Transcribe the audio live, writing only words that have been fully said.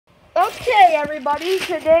Okay, everybody,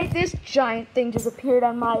 today this giant thing just appeared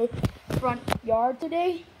on my front yard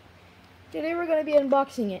today. Today we're going to be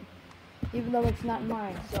unboxing it, even though it's not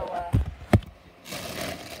mine. So,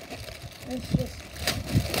 let's just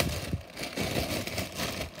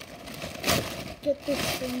get this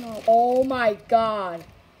thing off. Oh my god.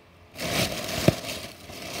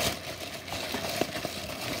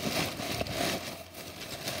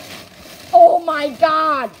 Oh my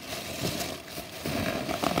god.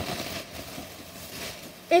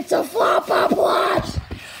 It's a flopper plush!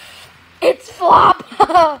 It's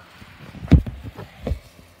flopper!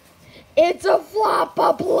 It's a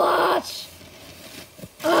flopper plush!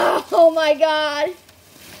 Oh my god!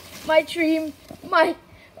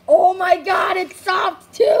 Oh my god, it's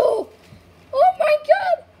soft too! Oh my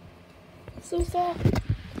god! It's so soft.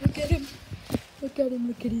 Look at him. Look at him,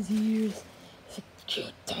 look at his ears. His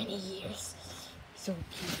cute, tiny ears. So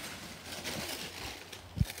cute.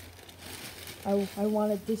 I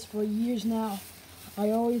wanted this for years now.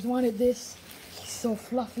 I always wanted this. He's so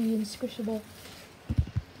fluffy and squishable.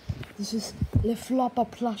 This is the flopper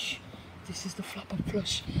plush. This is the flopper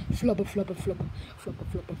plush. Flopper, flopper, flopper, flopper,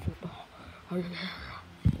 flopper, flopper. Oh,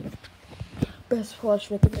 yeah. Best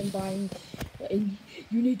plush recommend buying. And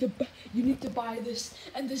you need to buy this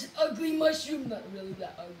and this ugly mushroom. Not really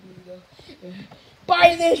that ugly though.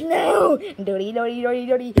 Buy this now. Doody doody doody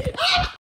doody.